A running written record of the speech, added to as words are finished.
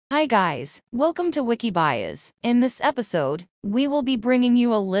Hi guys, welcome to WikiBias. In this episode, we will be bringing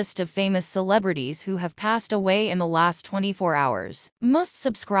you a list of famous celebrities who have passed away in the last 24 hours. Must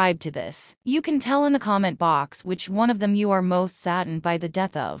subscribe to this. You can tell in the comment box which one of them you are most saddened by the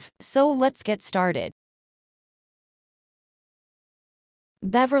death of. So let's get started.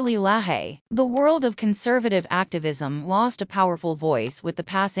 Beverly LaHaye. The world of conservative activism lost a powerful voice with the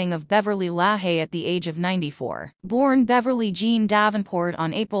passing of Beverly LaHaye at the age of 94. Born Beverly Jean Davenport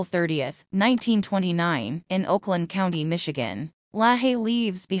on April 30, 1929, in Oakland County, Michigan, LaHaye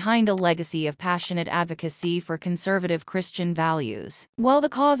leaves behind a legacy of passionate advocacy for conservative Christian values. While the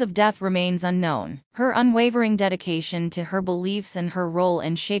cause of death remains unknown, her unwavering dedication to her beliefs and her role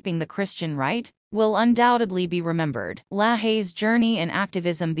in shaping the Christian right will undoubtedly be remembered. LaHaye's journey in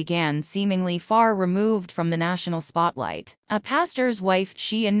activism began seemingly far removed from the national spotlight. A pastor's wife,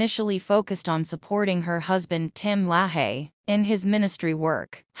 she initially focused on supporting her husband Tim LaHaye in his ministry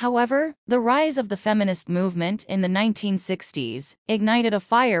work. However, the rise of the feminist movement in the 1960s ignited a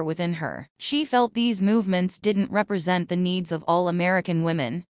fire within her. She felt these movements didn't represent the needs of all American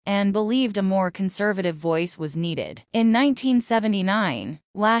women, and believed a more conservative voice was needed. In 1979,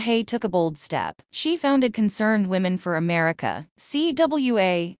 LaHaye took a bold step. She founded Concerned Women for America,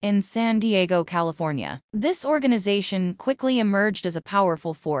 CWA, in San Diego, California. This organization quickly emerged as a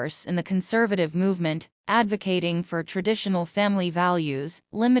powerful force in the conservative movement, advocating for traditional family values,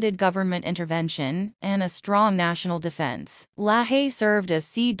 limited government intervention, and a strong national defense. LaHaye served as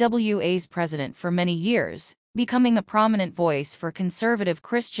CWA's president for many years, becoming a prominent voice for conservative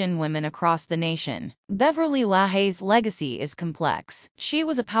Christian women across the nation. Beverly LaHaye's legacy is complex. She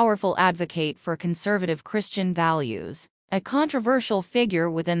was a powerful advocate for conservative Christian values, a controversial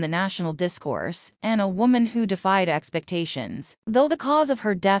figure within the national discourse, and a woman who defied expectations. Though the cause of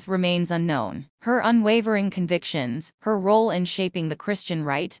her death remains unknown, her unwavering convictions, her role in shaping the Christian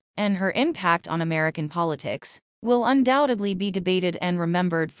right, and her impact on American politics will undoubtedly be debated and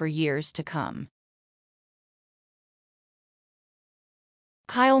remembered for years to come.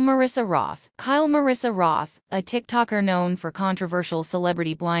 Kyle Marissa Roth. Kyle Marissa Roth, a TikToker known for controversial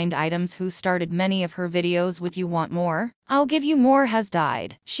celebrity blind items who started many of her videos with "You want more? I'll give you more," has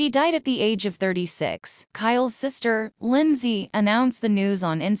died. She died at the age of 36. Kyle's sister, Lindsay, announced the news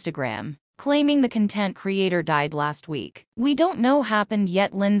on Instagram, claiming the content creator died last week. "We don't know happened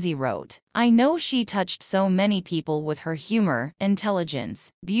yet," Lindsay wrote. "I know she touched so many people with her humor,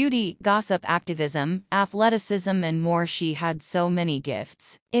 intelligence, beauty, gossip, activism, athleticism, and more. She had so many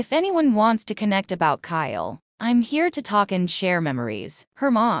gifts. If anyone wants to connect about Kyle, I'm here to talk and share memories." Her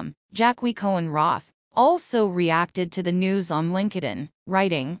mom, Jackie Cohen Roth, also reacted to the news on LinkedIn,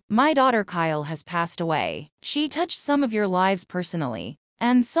 writing, "My daughter Kyle has passed away. She touched some of your lives personally,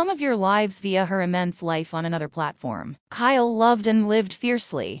 and some of your lives via her immense life on another platform. Kyle loved and lived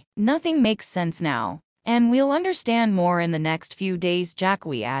fiercely. Nothing makes sense now, and we'll understand more in the next few days,"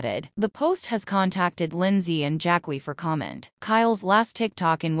 Jackie added. The post has contacted Lindsay and Jackie for comment. Kyle's last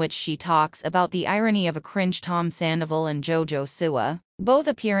TikTok, in which she talks about the irony of a cringe Tom Sandoval and JoJo Siwa, both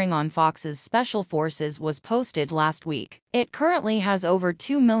appearing on Fox's Special Forces, was posted last week. It currently has over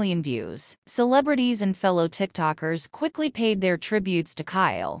 2 million views. Celebrities and fellow TikTokers quickly paid their tributes to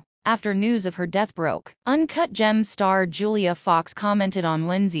Kyle after news of her death broke. Uncut Gems star Julia Fox commented on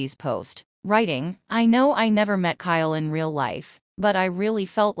Lindsay's post, writing, "I know I never met Kyle in real life, but I really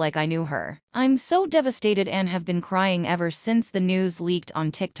felt like I knew her. I'm so devastated and have been crying ever since the news leaked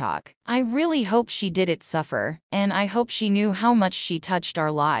on TikTok. I really hope she didn't suffer, and I hope she knew how much she touched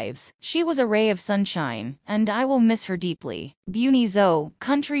our lives. She was a ray of sunshine, and I will miss her deeply." Beauty Zoe,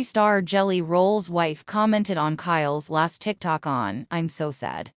 country star Jelly Roll's wife, commented on Kyle's last TikTok on, "I'm so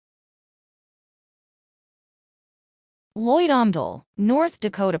sad." Lloyd Omdahl. North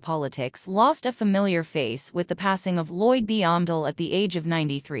Dakota politics lost a familiar face with the passing of Lloyd B. Omdahl at the age of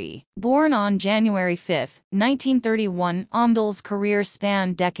 93. Born on January 5, 1931, Omdahl's career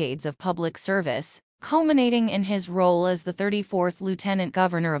spanned decades of public service, culminating in his role as the 34th Lieutenant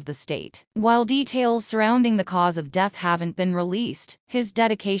Governor of the state. While details surrounding the cause of death haven't been released, his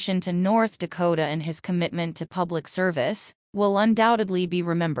dedication to North Dakota and his commitment to public service will undoubtedly be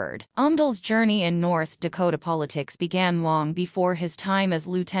remembered. Omdahl's journey in North Dakota politics began long before his time as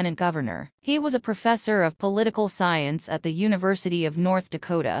lieutenant governor. He was a professor of political science at the University of North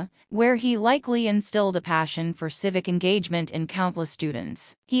Dakota, where he likely instilled a passion for civic engagement in countless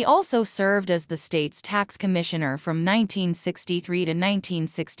students. He also served as the state's tax commissioner from 1963 to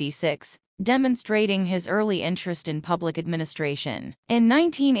 1966, demonstrating his early interest in public administration. In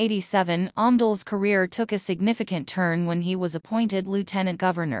 1987, Omdahl's career took a significant turn when he was appointed lieutenant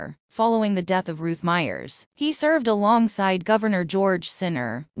governor. following the death of Ruth Myers. He served alongside Governor George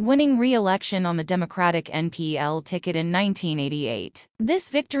Sinner, winning re-election on the Democratic NPL ticket in 1988. This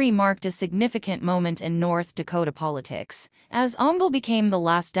victory marked a significant moment in North Dakota politics, as Omdal became the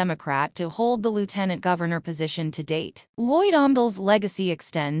last Democrat to hold the lieutenant governor position to date. Lloyd Omdal's legacy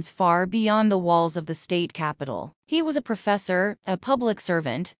extends far beyond the walls of the state capitol. He was a professor, a public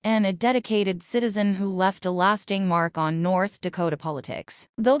servant, and a dedicated citizen who left a lasting mark on North Dakota politics.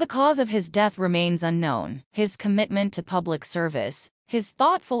 Though the cause of his death remains unknown, his commitment to public service, his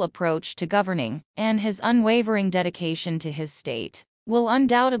thoughtful approach to governing, and his unwavering dedication to his state will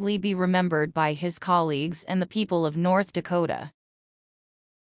undoubtedly be remembered by his colleagues and the people of North Dakota.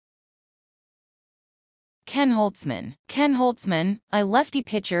 Ken Holtzman. Ken Holtzman, a lefty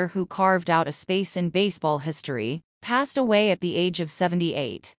pitcher who carved out a space in baseball history, passed away at the age of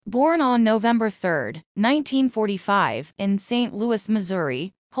 78. Born on November 3, 1945, in St. Louis,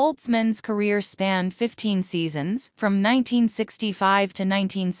 Missouri, Holtzman's career spanned 15 seasons, from 1965 to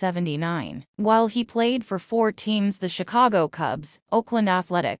 1979. While he played for 4 teams: the Chicago Cubs, Oakland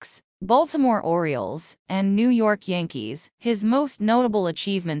Athletics, Baltimore Orioles, and New York Yankees, his most notable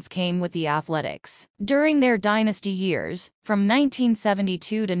achievements came with the Athletics. During their dynasty years, from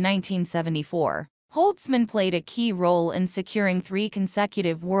 1972 to 1974, Holtzman played a key role in securing 3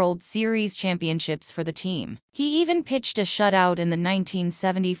 consecutive World Series championships for the team. He even pitched a shutout in the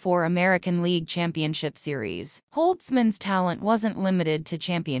 1974 American League Championship Series. Holtzman's talent wasn't limited to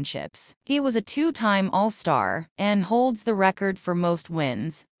championships. He was a 2-time All-Star and holds the record for most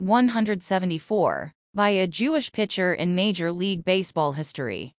wins, 174, by a Jewish pitcher in Major League Baseball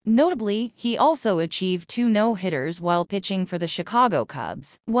history. Notably, he also achieved 2 no-hitters while pitching for the Chicago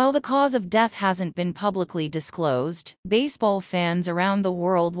Cubs. While the cause of death hasn't been publicly disclosed, baseball fans around the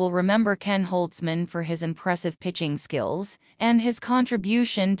world will remember Ken Holtzman for his impressive pitching skills and his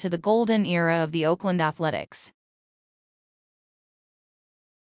contribution to the golden era of the Oakland Athletics.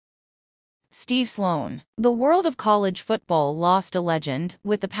 Steve Sloan. The world of college football lost a legend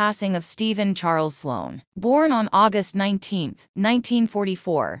with the passing of Stephen Charles Sloan. Born on August 19,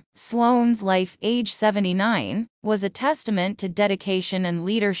 1944, Sloan's life, age 79, was a testament to dedication and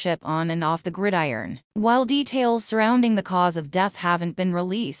leadership on and off the gridiron. While details surrounding the cause of death haven't been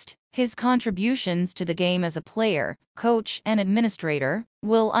released, his contributions to the game as a player, coach, and administrator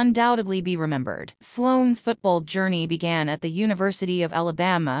will undoubtedly be remembered. Sloan's football journey began at the University of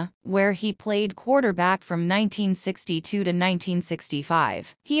Alabama, where he played quarterback from 1962 to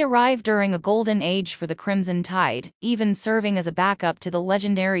 1965. He arrived during a golden age for the Crimson Tide, even serving as a backup to the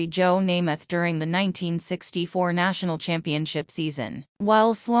legendary Joe Namath during the 1964 national championship season.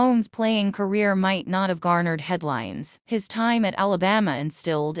 While Sloan's playing career might not have garnered headlines, his time at Alabama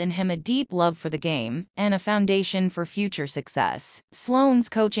instilled in him a deep love for the game and a foundation for future success. Sloan's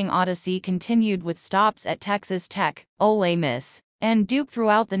coaching odyssey continued with stops at Texas Tech, Ole Miss, and Duke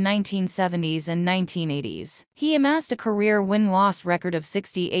throughout the 1970s and 1980s. He amassed a career win-loss record of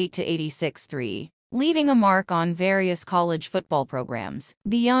 68 to 86-3, leaving a mark on various college football programs.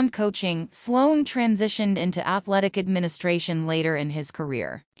 Beyond coaching, Sloan transitioned into athletic administration later in his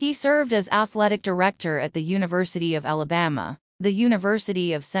career. He served as athletic director at the University of Alabama, the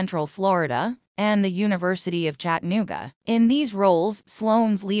University of Central Florida, and the University of Chattanooga. In these roles,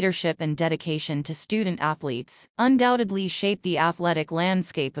 Sloan's leadership and dedication to student-athletes undoubtedly shaped the athletic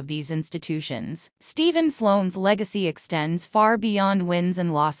landscape of these institutions. Stephen Sloan's legacy extends far beyond wins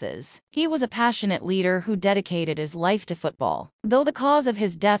and losses. He was a passionate leader who dedicated his life to football. Though the cause of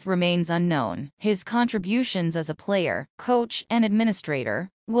his death remains unknown, his contributions as a player, coach, and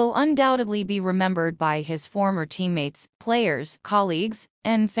administrator will undoubtedly be remembered by his former teammates, players, colleagues,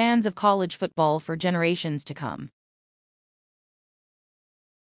 and fans of college football for generations to come.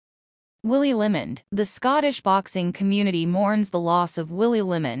 Willie Limond. The Scottish boxing community mourns the loss of Willie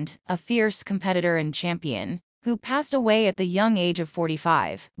Limond, a fierce competitor and champion, who passed away at the young age of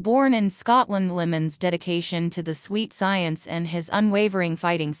 45. Born in Scotland, Limond's dedication to the sweet science and his unwavering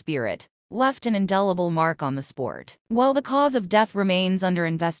fighting spirit left an indelible mark on the sport. While the cause of death remains under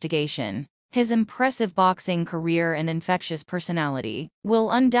investigation, his impressive boxing career and infectious personality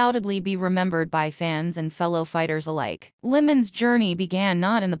will undoubtedly be remembered by fans and fellow fighters alike. Limond's journey began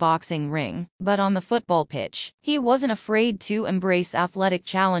not in the boxing ring, but on the football pitch. He wasn't afraid to embrace athletic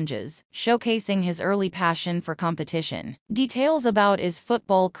challenges, showcasing his early passion for competition. Details about his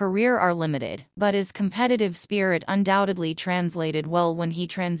football career are limited, but his competitive spirit undoubtedly translated well when he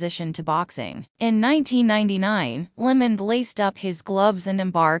transitioned to boxing. In 1999, Limond laced up his gloves and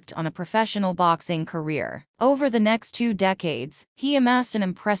embarked on a professional boxing career. Over the next 2 decades, he amassed an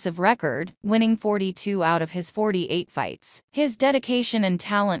impressive record, winning 42 out of his 48 fights. His dedication and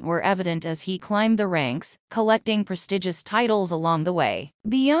talent were evident as he climbed the ranks, collecting prestigious titles along the way.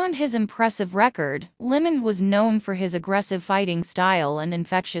 Beyond his impressive record, Lemond was known for his aggressive fighting style and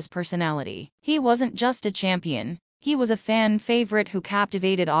infectious personality. He wasn't just a champion. He was a fan favorite who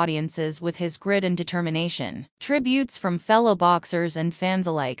captivated audiences with his grit and determination. Tributes from fellow boxers and fans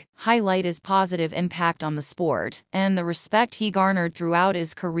alike highlight his positive impact on the sport and the respect he garnered throughout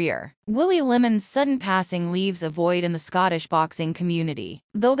his career. Willie Lemond's sudden passing leaves a void in the Scottish boxing community.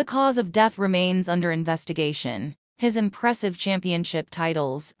 Though the cause of death remains under investigation, his impressive championship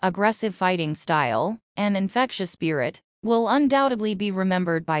titles, aggressive fighting style, and infectious spirit will undoubtedly be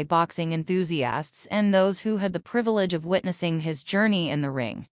remembered by boxing enthusiasts and those who had the privilege of witnessing his journey in the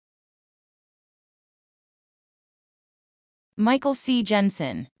ring. Michael C.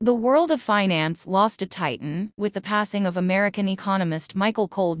 Jensen. The world of finance lost a titan with the passing of American economist Michael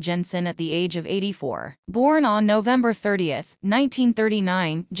Cole Jensen at the age of 84. Born on November 30,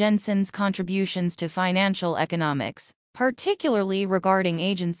 1939, Jensen's contributions to financial economics, particularly regarding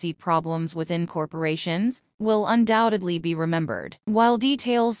agency problems within corporations, will undoubtedly be remembered. While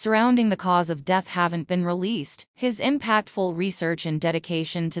details surrounding the cause of death haven't been released, his impactful research and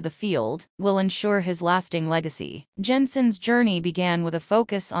dedication to the field will ensure his lasting legacy. Jensen's journey began with a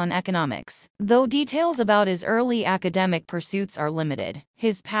focus on economics. Though details about his early academic pursuits are limited,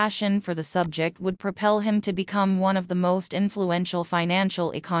 his passion for the subject would propel him to become one of the most influential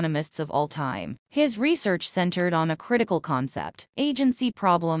financial economists of all time. His research centered on a critical concept: agency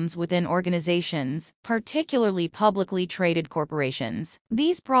problems within organizations, particularly publicly traded corporations.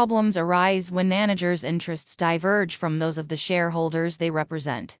 These problems arise when managers' interests diverge from those of the shareholders they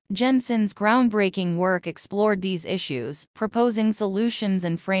represent. Jensen's groundbreaking work explored these issues, proposing solutions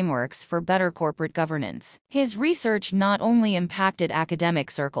and frameworks for better corporate governance. His research not only impacted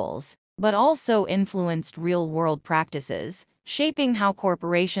academic circles, but also influenced real-world practices, shaping how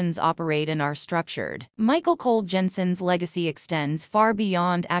corporations operate and are structured. Michael Cole Jensen's legacy extends far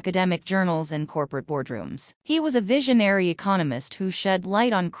beyond academic journals and corporate boardrooms. He was a visionary economist who shed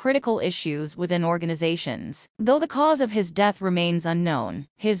light on critical issues within organizations. Though the cause of his death remains unknown,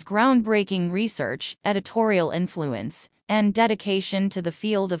 his groundbreaking research, editorial influence, and dedication to the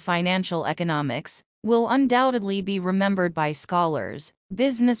field of financial economics will undoubtedly be remembered by scholars,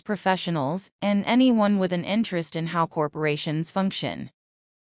 business professionals, and anyone with an interest in how corporations function.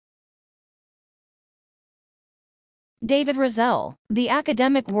 David Rozelle. The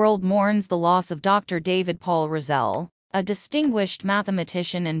academic world mourns the loss of Dr. David Paul Rozelle, a distinguished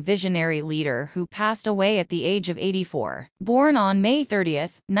mathematician and visionary leader who passed away at the age of 84. Born on May 30,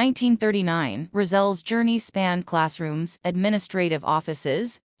 1939, Rozelle's journey spanned classrooms, administrative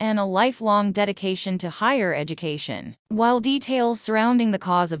offices, and a lifelong dedication to higher education. While details surrounding the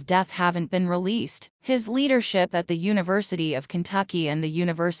cause of death haven't been released, his leadership at the University of Kentucky and the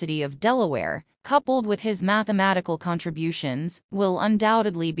University of Delaware, coupled with his mathematical contributions, will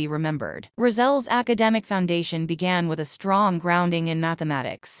undoubtedly be remembered. Rozelle's academic foundation began with a strong grounding in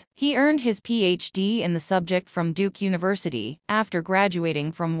mathematics. He earned his Ph.D. in the subject from Duke University, after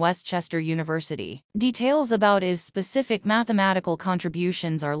graduating from Westchester University. Details about his specific mathematical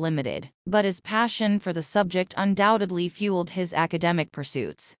contributions are limited, but his passion for the subject undoubtedly fueled his academic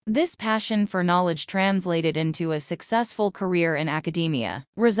pursuits. This passion for knowledge translated into a successful career in academia.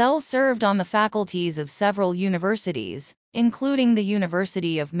 Rozelle served on the faculties of several universities, including the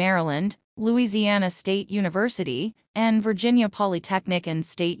University of Maryland, Louisiana State University, and Virginia Polytechnic and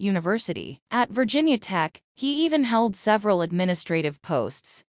State University. At Virginia Tech, he even held several administrative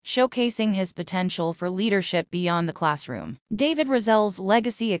posts, showcasing his potential for leadership beyond the classroom. David Rozelle's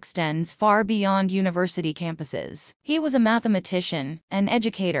legacy extends far beyond university campuses. He was a mathematician, an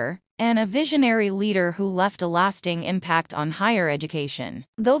educator, and a visionary leader who left a lasting impact on higher education.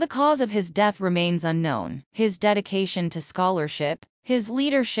 Though the cause of his death remains unknown, his dedication to scholarship, his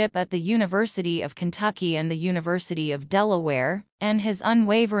leadership at the University of Kentucky and the University of Delaware, and his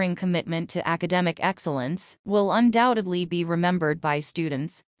unwavering commitment to academic excellence will undoubtedly be remembered by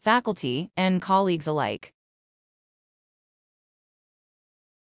students, faculty, and colleagues alike.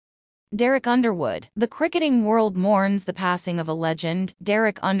 Derek Underwood. The cricketing world mourns the passing of a legend,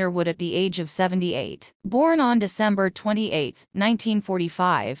 Derek Underwood, at the age of 78. Born on December 28,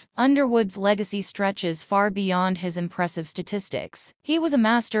 1945, Underwood's legacy stretches far beyond his impressive statistics. He was a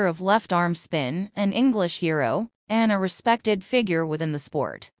master of left-arm spin, an English hero, and a respected figure within the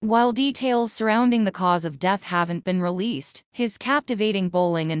sport. While details surrounding the cause of death haven't been released, his captivating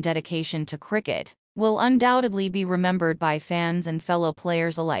bowling and dedication to cricket will undoubtedly be remembered by fans and fellow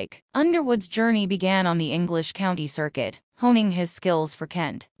players alike. Underwood's journey began on the English county circuit, honing his skills for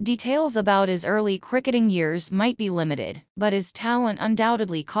Kent. Details about his early cricketing years might be limited, but his talent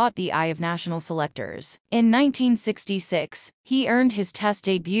undoubtedly caught the eye of national selectors. In 1966, he earned his Test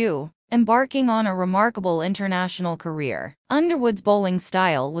debut, embarking on a remarkable international career. Underwood's bowling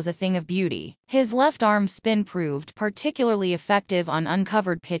style was a thing of beauty. His left-arm spin proved particularly effective on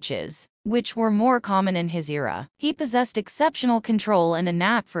uncovered pitches, which were more common in his era. He possessed exceptional control and a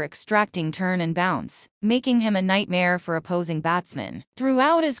knack for extracting turn and bounce, making him a nightmare for opposing batsmen.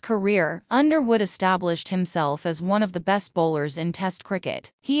 Throughout his career, Underwood established himself as one of the best bowlers in Test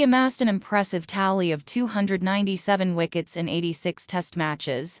cricket. He amassed an impressive tally of 297 wickets in 86 Test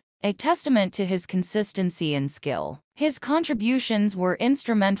matches, a testament to his consistency and skill. His contributions were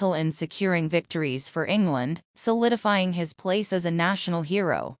instrumental in securing victories for England, solidifying his place as a national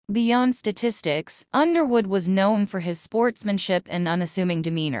hero. Beyond statistics, Underwood was known for his sportsmanship and unassuming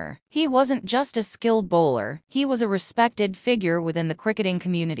demeanor. He wasn't just a skilled bowler, he was a respected figure within the cricketing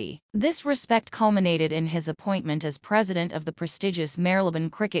community. This respect culminated in his appointment as president of the prestigious Marylebone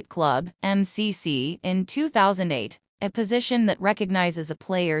Cricket Club, MCC, in 2008. A position that recognizes a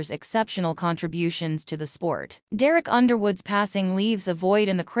player's exceptional contributions to the sport. Derek Underwood's passing leaves a void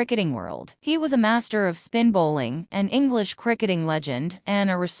in the cricketing world. He was a master of spin bowling, an English cricketing legend, and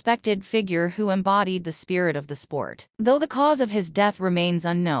a respected figure who embodied the spirit of the sport. Though the cause of his death remains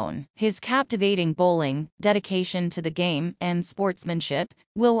unknown, his captivating bowling, dedication to the game, and sportsmanship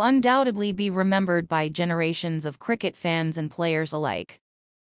will undoubtedly be remembered by generations of cricket fans and players alike.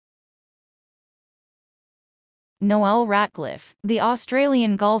 Noel Ratcliffe. The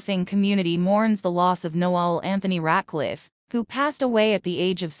Australian golfing community mourns the loss of Noel Anthony Ratcliffe, who passed away at the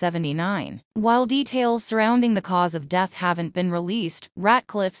age of 79. While details surrounding the cause of death haven't been released,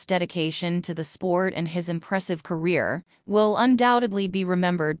 Ratcliffe's dedication to the sport and his impressive career will undoubtedly be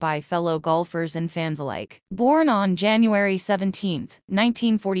remembered by fellow golfers and fans alike. Born on January 17,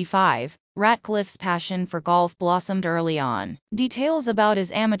 1945, Ratcliffe's passion for golf blossomed early on. Details about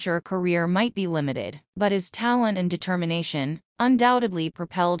his amateur career might be limited, but his talent and determination undoubtedly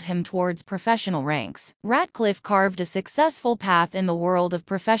propelled him towards professional ranks. Ratcliffe carved a successful path in the world of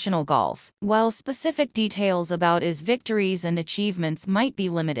professional golf. While specific details about his victories and achievements might be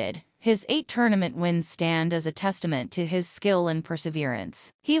limited, his 8 tournament wins stand as a testament to his skill and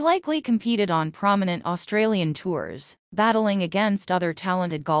perseverance. He likely competed on prominent Australian tours, battling against other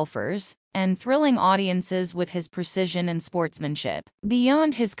talented golfers, and thrilling audiences with his precision and sportsmanship.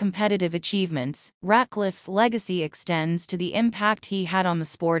 Beyond his competitive achievements, Ratcliffe's legacy extends to the impact he had on the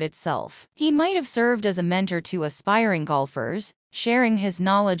sport itself. He might have served as a mentor to aspiring golfers, sharing his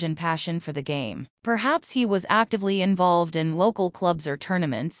knowledge and passion for the game. Perhaps he was actively involved in local clubs or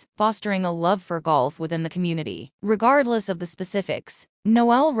tournaments, fostering a love for golf within the community. Regardless of the specifics,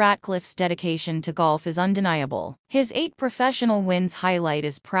 Noel Ratcliffe's dedication to golf is undeniable. His 8 professional wins highlight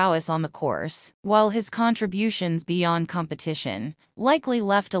his prowess on the course, while his contributions beyond competition likely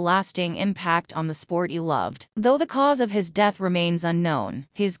left a lasting impact on the sport he loved. Though the cause of his death remains unknown,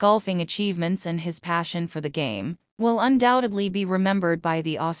 his golfing achievements and his passion for the game will undoubtedly be remembered by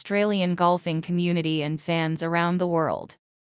the Australian golfing community and fans around the world.